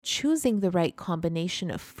choosing the right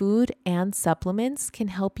combination of food and supplements can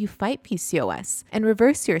help you fight PCOS and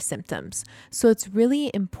reverse your symptoms. So it's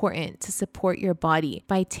really important to support your body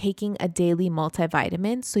by taking a daily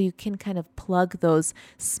multivitamin so you can kind of plug those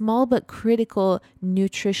small but critical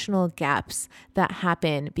nutritional gaps that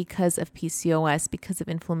happen because of PCOS, because of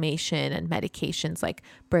inflammation and medications like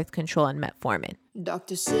birth control and metformin.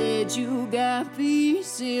 Doctor said you got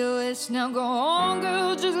PCOS. Now go on,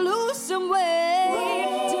 girl, just lose some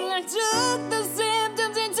weight. Till I took the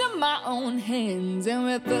symptoms into my own hands and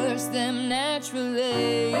reversed them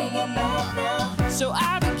naturally. So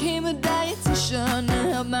I became a dietitian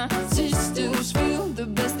and helped my sisters feel the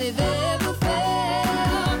best they've ever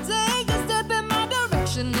felt. Take a step in my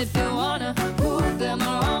direction if you wanna prove them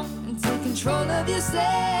wrong and take control of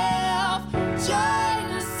yourself.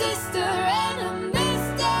 Join a sister and a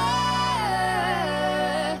mister.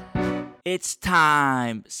 It's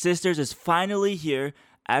time! Sisters is finally here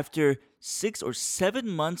after 6 or 7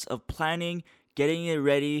 months of planning, getting it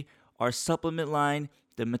ready. Our supplement line,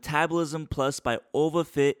 the Metabolism Plus by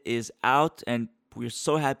OvaFit, is out and we're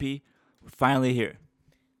so happy we're finally here.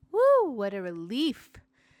 Woo, what a relief.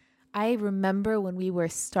 I remember when we were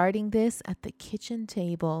starting this at the kitchen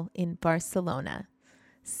table in Barcelona,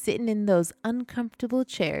 sitting in those uncomfortable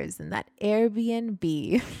chairs in that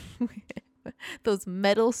Airbnb, those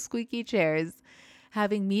metal squeaky chairs,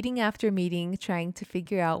 having meeting after meeting, trying to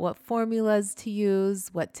figure out what formulas to use,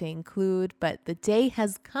 what to include. But the day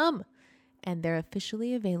has come and they're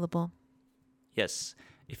officially available. Yes,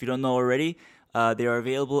 if you don't know already, they are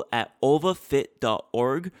available at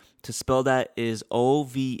ovafit.org. To spell that is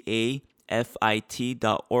OVAFIT.org.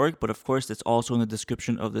 But of course, it's also in the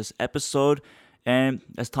description of this episode. And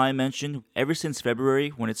as Ty mentioned, ever since February,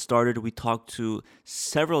 when it started, we talked to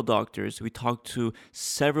several doctors. We talked to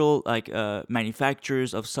several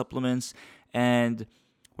manufacturers of supplements. And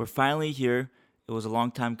we're finally here. It was a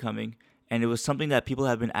long time coming. And it was something that people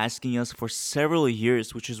have been asking us for several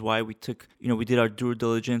years, which is why we did our due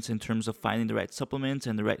diligence in terms of finding the right supplements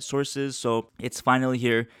and the right sources. So it's finally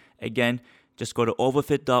here. Again, just go to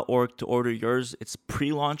ovafit.org to order yours. It's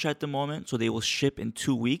pre-launch at the moment, so they will ship in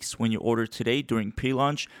 2 weeks. When you order today during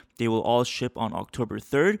pre-launch, they will all ship on October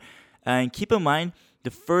 3rd. And keep in mind,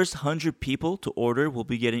 the first 100 people to order will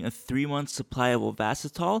be getting a 3-month supply of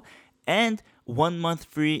Ovasitol and 1 month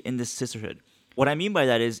free in the sisterhood. What I mean by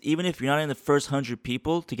that is, even if you're not in the first 100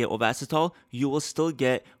 people to get Ovasitol, you will still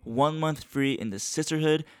get 1 month free in the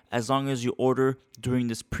sisterhood as long as you order during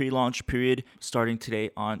this pre-launch period starting today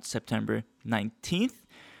on September 19th.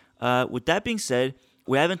 With that being said,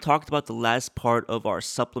 we haven't talked about the last part of our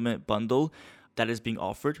supplement bundle that is being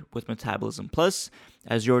offered with Metabolism Plus.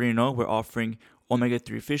 As you already know, we're offering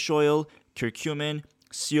omega-3 fish oil, curcumin,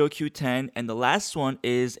 CoQ10, and the last one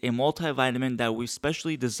is a multivitamin that we've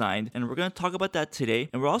specially designed, and we're going to talk about that today.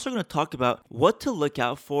 And we're also going to talk about what to look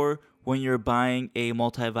out for when you're buying a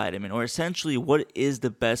multivitamin, or essentially what is the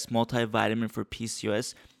best multivitamin for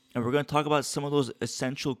PCOS. And we're going to talk about some of those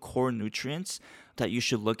essential core nutrients that you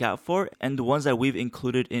should look out for, and the ones that we've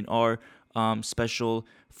included in our special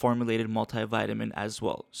formulated multivitamin as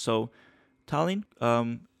well. So, Talin,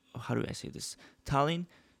 how do I say this? Talin,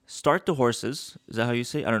 start the horses. Is that how you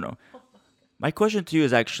say? I don't know. My question to you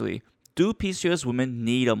is actually, do PCOS women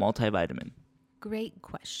need a multivitamin? Great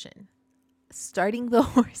question. Starting the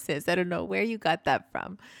horses. I don't know where you got that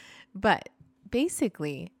from. But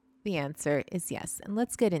basically, the answer is yes. And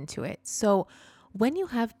let's get into it. So when you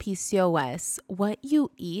have PCOS, what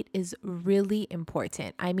you eat is really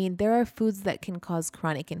important. I mean, there are foods that can cause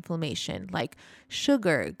chronic inflammation, like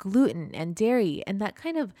sugar, gluten, and dairy, and that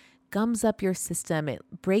kind of gums up your system. It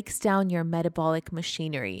breaks down your metabolic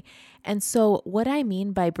machinery. And so what I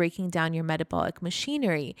mean by breaking down your metabolic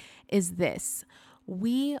machinery is this.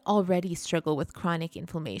 We already struggle with chronic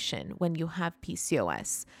inflammation when you have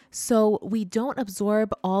PCOS. So we don't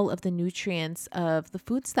absorb all of the nutrients of the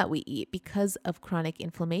foods that we eat because of chronic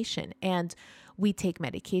inflammation. And we take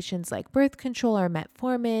medications like birth control or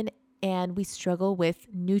metformin, and we struggle with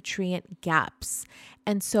nutrient gaps.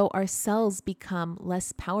 And so our cells become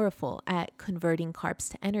less powerful at converting carbs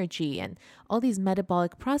to energy and all these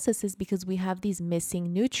metabolic processes because we have these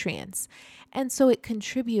missing nutrients. And so it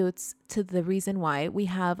contributes to the reason why we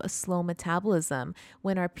have a slow metabolism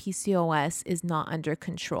when our PCOS is not under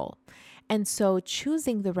control. And so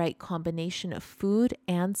choosing the right combination of food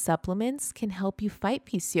and supplements can help you fight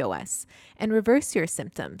PCOS and reverse your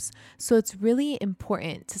symptoms. So it's really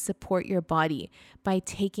important to support your body by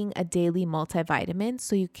taking a daily multivitamin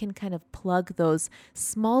so you can kind of plug those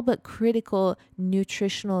small but critical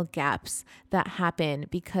nutritional gaps that happen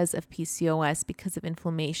because of PCOS, because of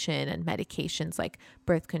inflammation and medications like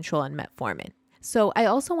birth control and metformin. So I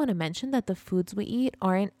also want to mention that the foods we eat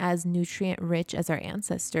aren't as nutrient rich as our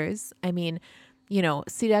ancestors. I mean,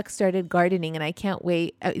 Sirak started gardening and I can't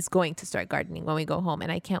wait, is going to start gardening when we go home.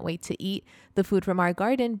 And I can't wait to eat the food from our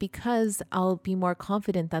garden because I'll be more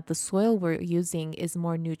confident that the soil we're using is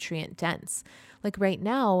more nutrient dense. Like right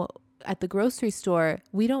now, at the grocery store,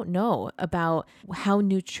 we don't know about how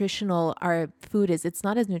nutritional our food is. It's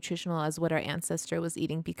not as nutritional as what our ancestor was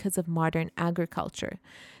eating because of modern agriculture.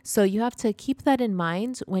 So you have to keep that in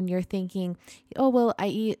mind when you're thinking, oh, well, I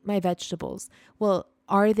eat my vegetables. Well,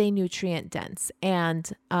 are they nutrient dense?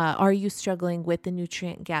 And are you struggling with the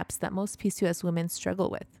nutrient gaps that most PCOS women struggle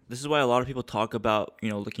with? This is why a lot of people talk about,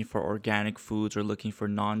 looking for organic foods or looking for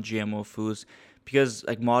non-GMO foods, because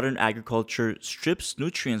like modern agriculture strips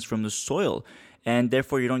nutrients from the soil, and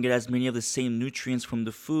therefore you don't get as many of the same nutrients from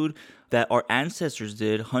the food that our ancestors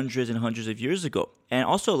did hundreds and hundreds of years ago. And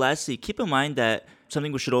also lastly, keep in mind that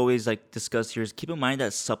something we should always discuss here is keep in mind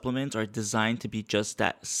that supplements are designed to be just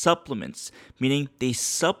that, supplements, meaning they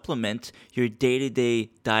supplement your day-to-day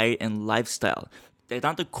diet and lifestyle. They're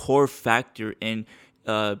not the core factor in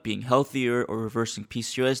being healthier or reversing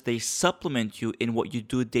PCOS. They supplement you in what you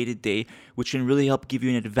do day to day, which can really help give you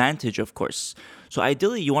an advantage, of course. So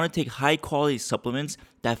ideally, you want to take high quality supplements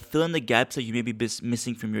that fill in the gaps that you may be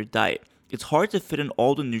missing from your diet. It's hard to fit in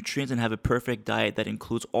all the nutrients and have a perfect diet that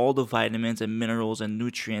includes all the vitamins and minerals and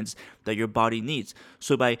nutrients that your body needs.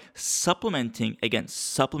 So by supplementing, again,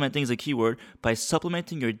 supplementing is a key word, by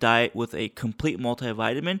supplementing your diet with a complete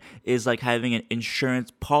multivitamin is like having an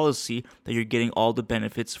insurance policy that you're getting all the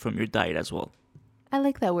benefits from your diet as well. I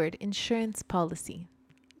like that word, insurance policy.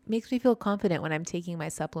 Makes me feel confident when I'm taking my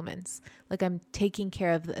supplements, like I'm taking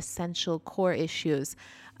care of the essential core issues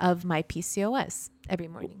of my PCOS every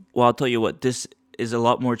morning. Well, I'll tell you what, this is a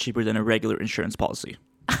lot more cheaper than a regular insurance policy.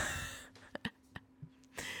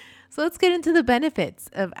 So let's get into the benefits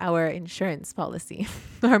of our insurance policy,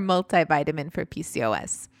 our multivitamin for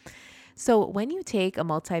PCOS. So when you take a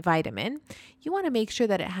multivitamin, you want to make sure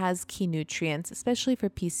that it has key nutrients, especially for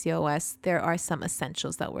PCOS. There are some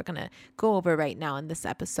essentials that we're going to go over right now in this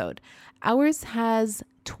episode. Ours has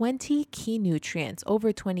 20 key nutrients,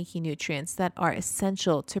 over 20 key nutrients that are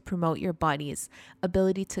essential to promote your body's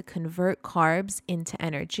ability to convert carbs into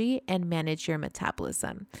energy and manage your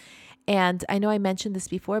metabolism. And I know I mentioned this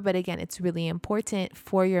before, but again, it's really important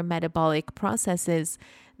for your metabolic processes.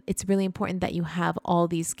 It's really important that you have all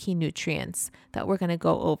these key nutrients that we're going to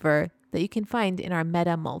go over that you can find in our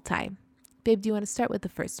Meta Multi. Babe, do you want to start with the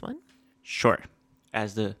first one? Sure.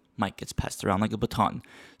 As the mic gets passed around like a baton.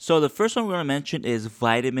 So the first one we're going to mention is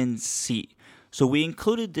vitamin C. So we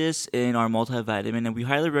included this in our multivitamin, and we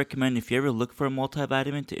highly recommend if you ever look for a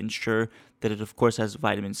multivitamin to ensure that it, of course, has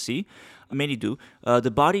vitamin C. Many do. The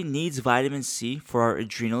body needs vitamin C for our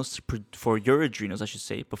adrenals, for your adrenals, I should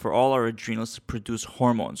say, but for all our adrenals to produce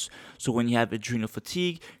hormones. So when you have adrenal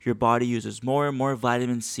fatigue, your body uses more and more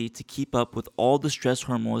vitamin C to keep up with all the stress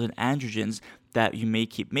hormones and androgens that you may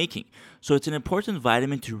keep making. So it's an important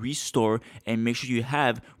vitamin to restore and make sure you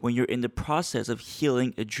have when you're in the process of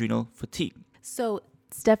healing adrenal fatigue. So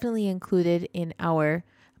it's definitely included in our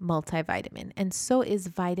multivitamin, and so is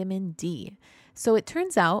vitamin D. So it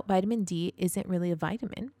turns out vitamin D isn't really a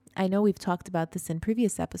vitamin. I know we've talked about this in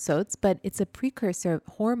previous episodes, but it's a precursor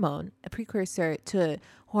hormone, a precursor to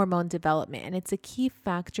hormone development, and it's a key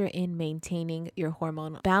factor in maintaining your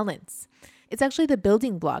hormonal balance. It's actually the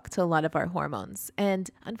building block to a lot of our hormones.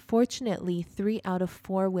 And unfortunately, 3 out of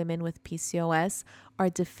 4 women with PCOS are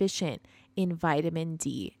deficient in vitamin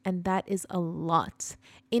D, and that is a lot.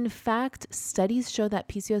 In fact, studies show that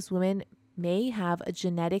PCOS women may have a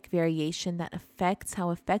genetic variation that affects how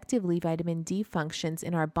effectively vitamin D functions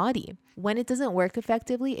in our body. When it doesn't work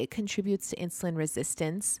effectively, it contributes to insulin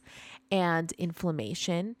resistance and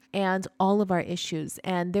inflammation and all of our issues.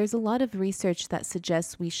 And there's a lot of research that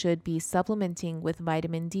suggests we should be supplementing with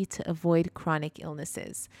vitamin D to avoid chronic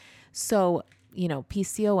illnesses. So,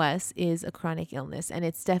 PCOS is a chronic illness, and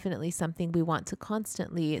it's definitely something we want to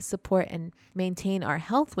constantly support and maintain our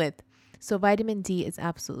health with. So vitamin D is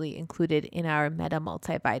absolutely included in our Meta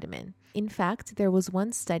Multivitamin. In fact, there was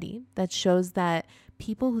one study that shows that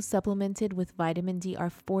people who supplemented with vitamin D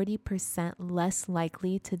are 40% less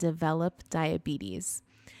likely to develop diabetes.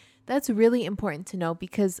 That's really important to know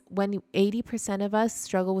because when 80% of us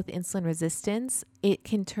struggle with insulin resistance, it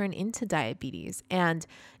can turn into diabetes. And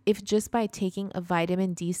if just by taking a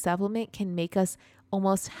vitamin D supplement can make us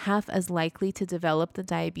almost half as likely to develop the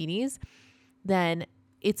diabetes, then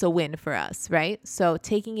it's a win for us, right? So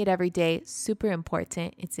taking it every day, super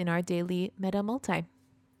important. It's in our daily Meta Multi.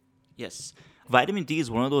 Yes. Vitamin D is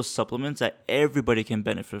one of those supplements that everybody can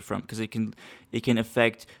benefit from because it can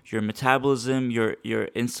affect your metabolism, your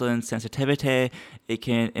insulin sensitivity. It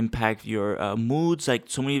can impact your moods. Like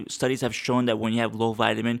so many studies have shown that when you have low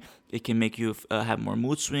vitamin, it can make you have more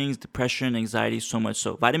mood swings, depression, anxiety, so much.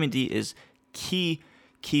 So vitamin D is key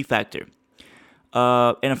factor.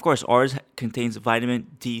 And of course, ours contains vitamin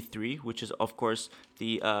D3, which is of course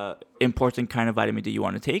the important kind of vitamin D you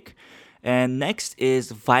want to take. And next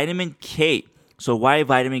is vitamin K. So why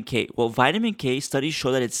vitamin K? Well, vitamin K studies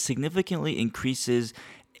show that it significantly increases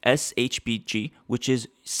SHBG, which is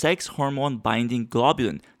sex hormone binding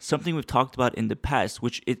globulin, something we've talked about in the past,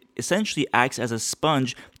 which it essentially acts as a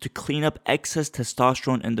sponge to clean up excess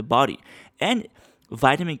testosterone in the body. And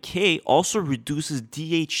vitamin K also reduces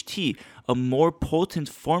DHT, a more potent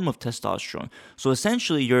form of testosterone. So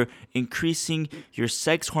essentially, you're increasing your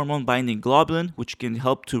sex hormone binding globulin, which can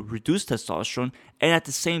help to reduce testosterone, and at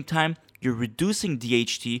the same time, you're reducing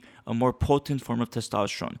DHT, a more potent form of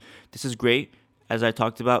testosterone. This is great, as I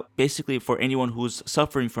talked about, basically for anyone who's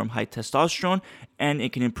suffering from high testosterone, and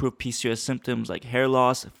it can improve PCOS symptoms like hair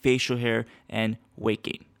loss, facial hair, and weight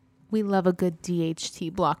gain. We love a good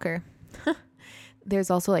DHT blocker.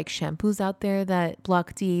 There's also like shampoos out there that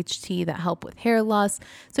block DHT that help with hair loss.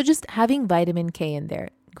 So just having vitamin K in there,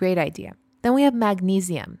 great idea. Then we have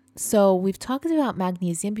magnesium. So we've talked about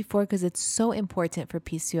magnesium before because it's so important for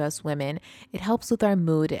PCOS women. It helps with our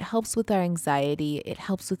mood. It helps with our anxiety. It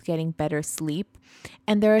helps with getting better sleep.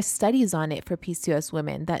 And there are studies on it for PCOS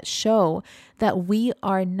women that show that we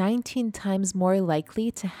are 19 times more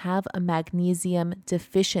likely to have a magnesium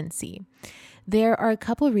deficiency. There are a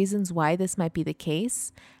couple of reasons why this might be the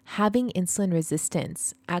case. Having insulin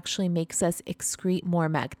resistance actually makes us excrete more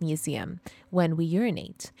magnesium when we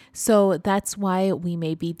urinate. So that's why we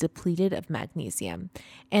may be depleted of magnesium.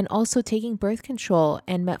 And also taking birth control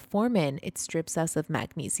and metformin, it strips us of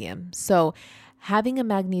magnesium. So having a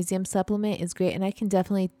magnesium supplement is great. And I can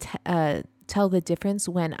definitely tell the difference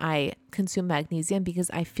when I consume magnesium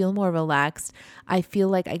because I feel more relaxed. I feel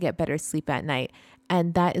like I get better sleep at night.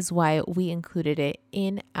 And that is why we included it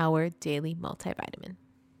in our daily multivitamin.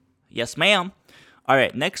 Yes, ma'am. All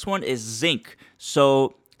right, next one is zinc.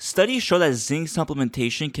 So studies show that zinc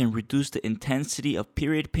supplementation can reduce the intensity of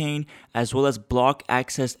period pain as well as block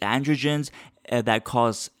excess androgens that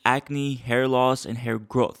cause acne, hair loss, and hair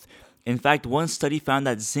growth. In fact, one study found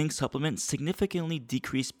that zinc supplements significantly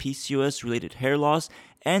decreased PCOS-related hair loss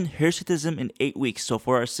and hirsutism in 8 weeks. So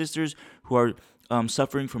for our sisters who are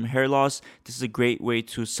suffering from hair loss, this is a great way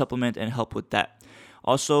to supplement and help with that.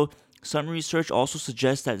 Also, some research also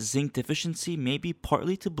suggests that zinc deficiency may be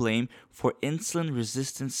partly to blame for insulin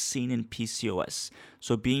resistance seen in PCOS.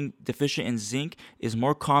 So being deficient in zinc is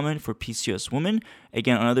more common for PCOS women.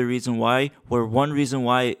 Again, one reason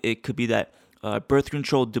why it could be that birth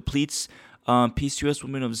control depletes PCOS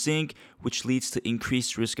women of zinc, which leads to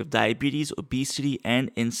increased risk of diabetes, obesity,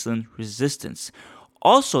 and insulin resistance.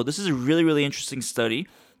 Also, this is a really, really interesting study.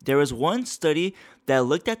 There was one study that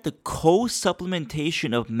looked at the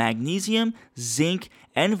co-supplementation of magnesium, zinc,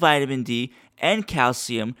 and vitamin D and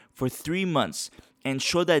calcium for 3 months and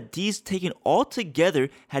showed that these taken all together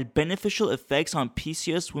had beneficial effects on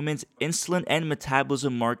PCOS women's insulin and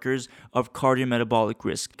metabolism markers of cardiometabolic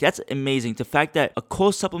risk. That's amazing. The fact that a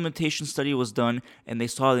co-supplementation study was done and they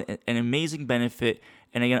saw an amazing benefit.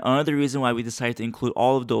 And again, another reason why we decided to include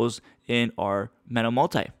all of those in our Meta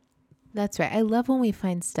Multi. That's right. I love when we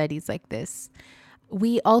find studies like this.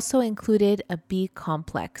 We also included a B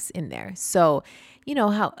complex in there. So, you know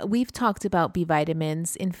how we've talked about B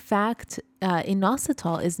vitamins. In fact,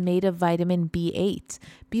 inositol is made of vitamin B8.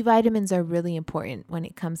 B vitamins are really important when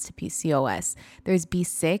it comes to PCOS. There's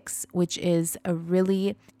B6, which is a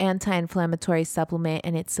really anti-inflammatory supplement,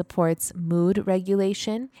 and it supports mood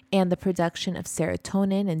regulation and the production of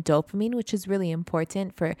serotonin and dopamine, which is really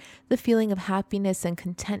important for the feeling of happiness and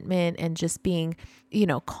contentment and just being,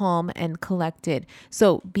 calm and collected.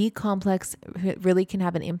 So B complex really can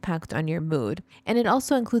have an impact on your mood. And it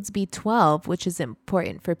also includes B12, which is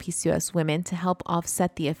important for PCOS women to help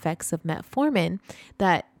offset the effects of metformin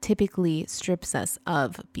that typically strips us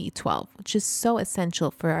of B12, which is so essential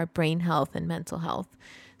for our brain health and mental health.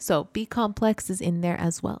 So B complex is in there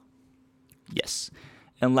as well. Yes.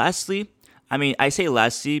 And lastly, I mean, I say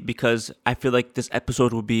lastly because I feel like this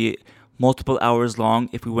episode would be multiple hours long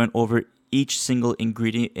if we went over each single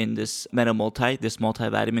ingredient in this this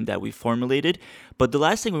multivitamin that we formulated. But the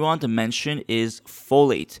last thing we want to mention is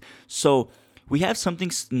folate. So we have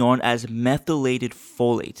something known as methylated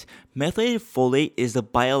folate. Methylated folate is a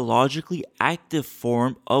biologically active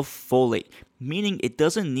form of folate, meaning it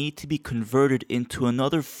doesn't need to be converted into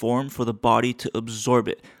another form for the body to absorb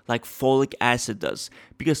it, like folic acid does,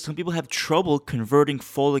 because some people have trouble converting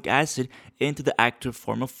folic acid into the active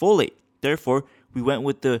form of folate. Therefore, we went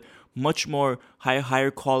with the much more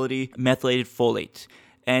higher quality methylated folate.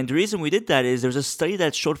 And the reason we did that is there's a study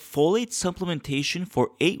that showed folate supplementation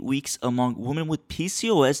for 8 weeks among women with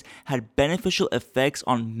PCOS had beneficial effects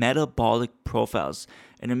on metabolic profiles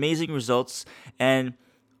and amazing results. And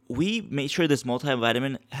we made sure this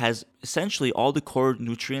multivitamin has essentially all the core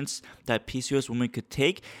nutrients that PCOS women could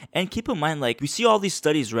take. And keep in mind, like, we see all these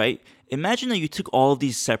studies, right? Imagine that you took all of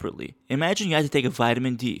these separately. Imagine you had to take a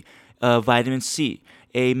vitamin D, a vitamin C,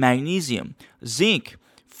 a magnesium, zinc,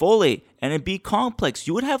 folate, and a B complex.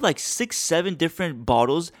 You would have like 6-7 different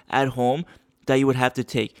bottles at home that you would have to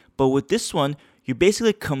take. But with this one, you're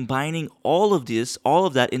basically combining all of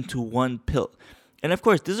that into one pill. And of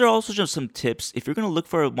course, these are also just some tips. If you're going to look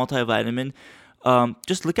for a multivitamin,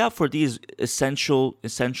 just look out for these essential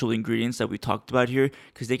ingredients that we talked about here,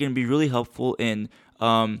 because they can be really helpful in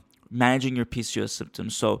managing your PCOS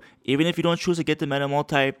symptoms. So even if you don't choose to get the Meta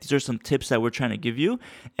Multi, these are some tips that we're trying to give you.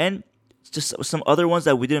 And just some other ones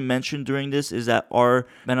that we didn't mention during this is that our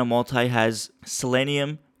Meta Multi has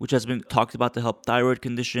selenium, which has been talked about to help thyroid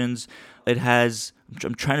conditions. It has,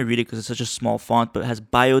 I'm trying to read it because it's such a small font, but it has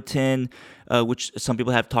biotin, which some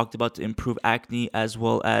people have talked about to improve acne as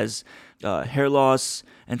well as hair loss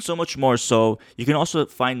and so much more. So you can also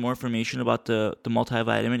find more information about the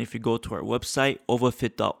multivitamin if you go to our website,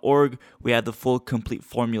 ovafit.org. We have the full complete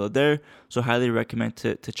formula there. So highly recommend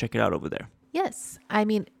to check it out over there. Yes. I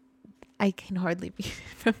mean, I can hardly read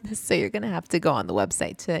from this, so you're going to have to go on the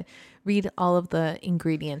website to read all of the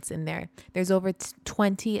ingredients in there. There's over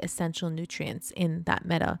 20 essential nutrients in that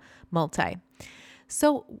Meta Multi.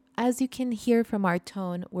 So as you can hear from our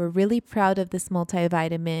tone, we're really proud of this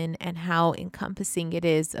multivitamin and how encompassing it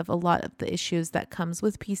is of a lot of the issues that comes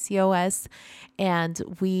with PCOS. And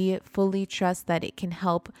we fully trust that it can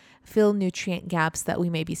help fill nutrient gaps that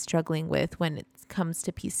we may be struggling with when it comes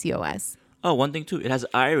to PCOS. Oh, one thing too, it has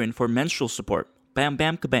iron for menstrual support. Bam,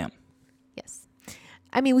 bam, kabam. Yes.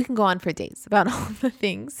 I mean, we can go on for days about all the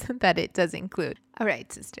things that it does include. All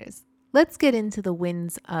right, sisters, let's get into the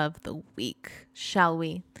wins of the week, shall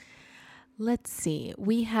we? Let's see.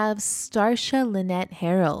 We have Starsha Lynette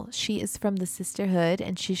Harrell. She is from the Sisterhood,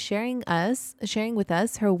 and she's sharing with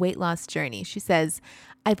us her weight loss journey. She says,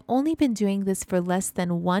 I've only been doing this for less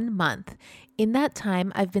than 1 month. In that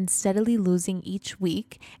time, I've been steadily losing each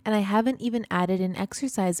week, and I haven't even added an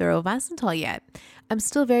exercise or Ovasitol yet. I'm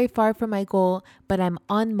still very far from my goal, but I'm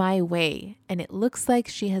on my way, and it looks like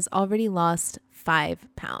she has already lost 5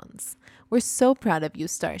 pounds. We're so proud of you,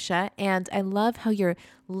 Starsha, and I love how you're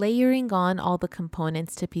layering on all the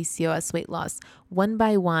components to PCOS weight loss one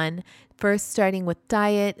by one, first starting with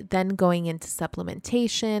diet, then going into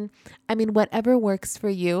supplementation. I mean, whatever works for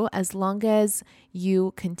you, as long as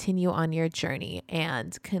you continue on your journey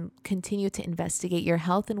and continue to investigate your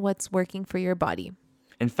health and what's working for your body.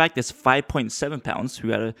 In fact, it's 5.7 pounds.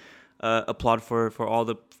 We gotta applaud for all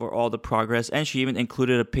the progress, and she even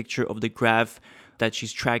included a picture of the graph that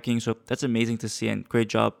she's tracking. So that's amazing to see, and great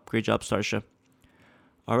job, Starsha.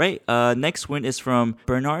 All right, next win is from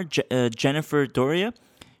Bernard Jennifer Doria.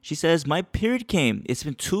 She says, my period came. It's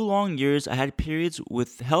been 2 long years. I had periods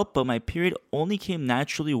with help, but my period only came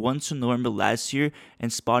naturally once in November last year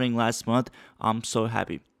and spotting last month. I'm so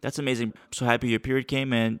happy. That's amazing. I'm so happy your period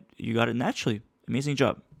came and you got it naturally. Amazing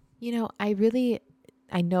job. You know,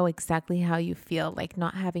 I know exactly how you feel, like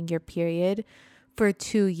not having your period for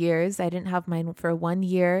 2 years. I didn't have mine for 1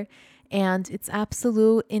 year, and it's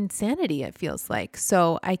absolute insanity, it feels like.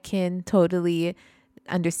 So I can totally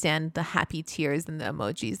understand the happy tears and the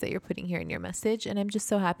emojis that you're putting here in your message. And I'm just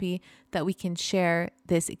so happy that we can share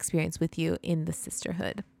this experience with you in the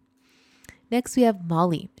sisterhood. Next, we have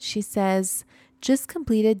Molly. She says, just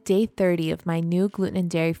completed day 30 of my new gluten and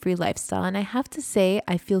dairy-free lifestyle, and I have to say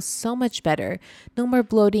I feel so much better. No more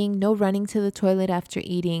bloating, no running to the toilet after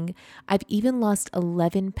eating. I've even lost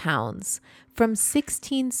 11 pounds. From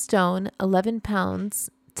 16 stone, 11 pounds,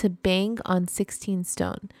 to bang on 16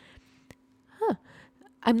 stone.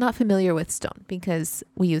 I'm not familiar with stone because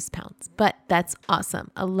we use pounds, but that's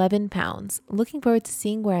awesome. 11 pounds. Looking forward to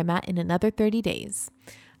seeing where I'm at in another 30 days.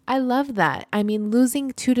 I love that. I mean,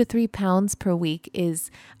 losing 2 to 3 pounds per week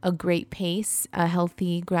is a great pace, a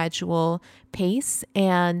healthy, gradual pace.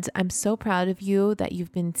 And I'm so proud of you that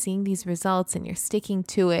you've been seeing these results and you're sticking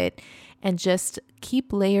to it, and just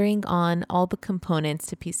keep layering on all the components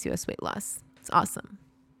to PCOS weight loss. It's awesome.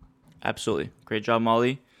 Absolutely. Great job,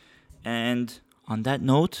 Molly. And on that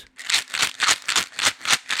note,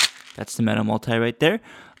 that's the Meta Multi right there.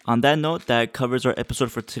 On that note, that covers our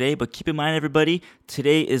episode for today. But keep in mind, everybody,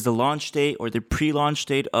 today is the launch date or the pre-launch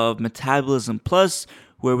date of Metabolism Plus,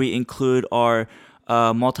 where we include our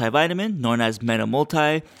multivitamin known as Meta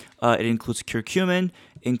Multi. It includes curcumin,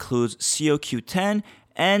 includes CoQ10,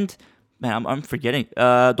 and man, I'm forgetting.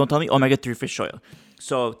 Don't tell me, omega-3 fish oil.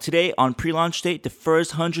 So today on pre-launch date, the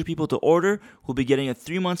first 100 people to order will be getting a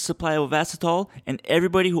 3-month supply of Ovasitol, and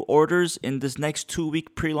everybody who orders in this next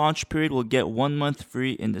 2-week pre-launch period will get 1 month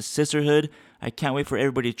free in the sisterhood. I can't wait for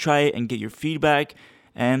everybody to try it and get your feedback.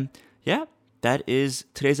 And yeah, that is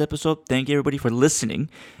today's episode. Thank you everybody for listening,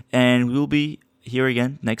 and we'll be here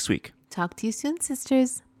again next week. Talk to you soon,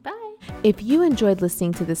 sisters. Bye. If you enjoyed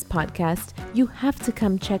listening to this podcast, you have to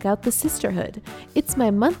come check out the Sisterhood. It's my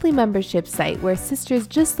monthly membership site where sisters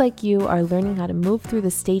just like you are learning how to move through the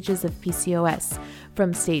stages of PCOS.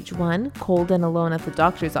 From stage 1, cold and alone at the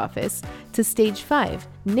doctor's office, to stage 5,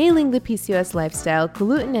 nailing the PCOS lifestyle,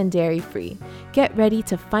 gluten and dairy free. Get ready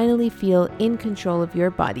to finally feel in control of your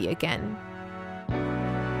body again.